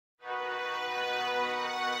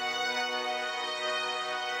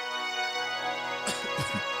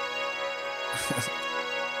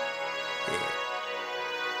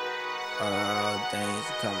Things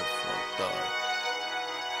are kinda fucked up.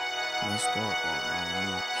 Messed up right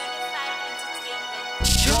now.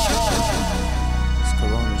 It's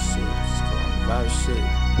corona shit. It's coronavirus shit.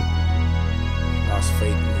 Lost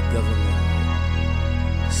faith in the government.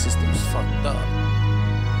 The system's fucked up.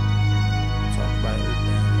 Talk about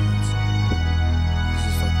everything. This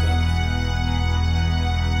is fucked up.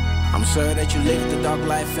 I'm sorry that you lived the dark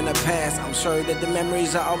life in the past. I'm sorry that the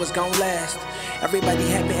memories are always gonna last. Everybody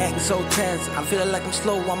happy acting so tense. I'm feeling like I'm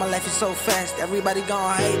slow while my life is so fast. Everybody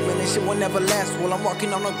gon' hate, man, this shit will never last. While I'm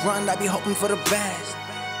walking on the grind, I be hoping for the best.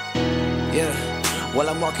 Yeah, while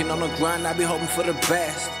I'm walking on the grind, I be hoping for the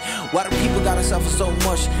best. Why do people gotta suffer so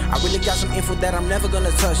much? I really got some info that I'm never gonna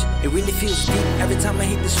touch. It really feels deep every time I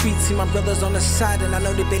hit the street. See my brothers on the side and I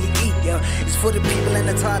know they barely eat, yeah. It's for the people in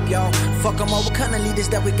the top, y'all. Fuck them all, what kind of leaders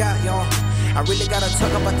that we got, y'all? I really gotta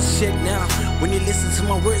talk about this shit now. When you listen to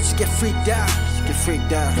my words, you get freaked out. You get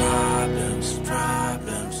freaked out. Problems,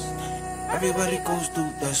 problems. Everybody goes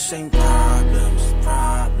through the same problems,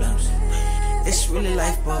 problems. It's really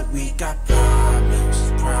life, but we got problems,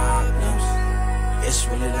 problems. It's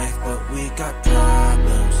really life, but we got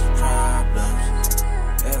problems, problems.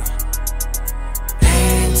 Yeah.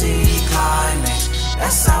 Anti-Climax.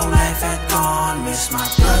 That's how life had gone. Miss my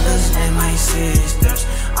brothers and my sisters.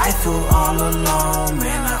 I feel all alone,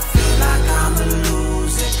 man. I feel like I'ma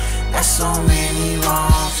lose it. That's so many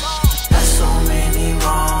wrongs. That's so many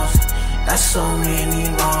wrongs. That's so many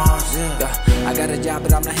wrongs, yeah. I got a job,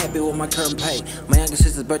 but I'm not happy with my current pay. My younger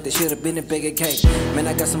sister's birthday should've been a bigger cake. Man,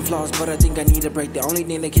 I got some flaws, but I think I need a break. The only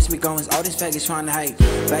thing that keeps me going is all these faggots trying to hate.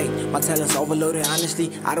 Fake, my talent's overloaded,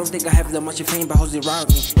 honestly. I don't think I have that much of fame, but hoes around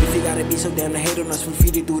me. If you gotta be so damn to hate on us, from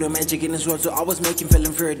free to do the magic in this world, so always make him feel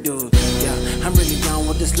inferior, dude. Yeah, I'm really down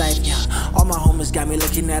with this life, yeah. All my homies got me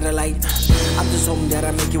looking at a light. I'm just hoping that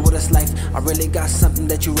I make it with this life. I really got something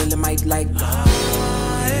that you really might like.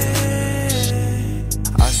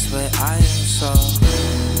 I swear I am so.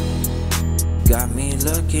 Got me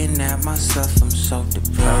looking at myself, I'm so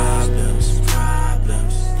depressed. Problems,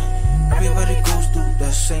 problems. Everybody goes through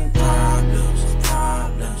the same problems,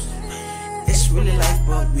 problems. It's really life,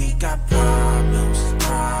 but we got problems,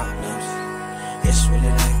 problems. It's really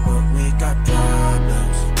life, but we got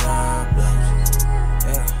problems, problems.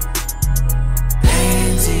 Yeah.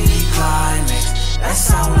 Anti-Climax. That's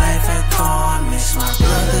how life had gone. Miss my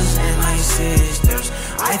brothers and my sisters.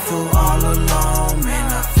 I feel all alone,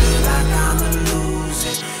 man. I feel like I'ma lose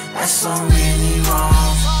it. That's so many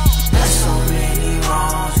wrongs. That's so many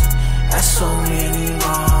wrongs. That's so many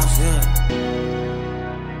wrongs, yeah.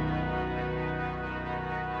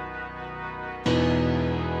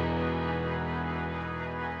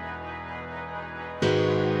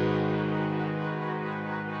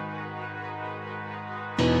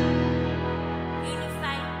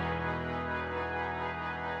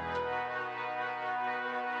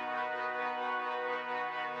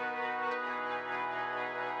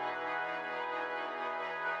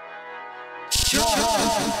 Sure.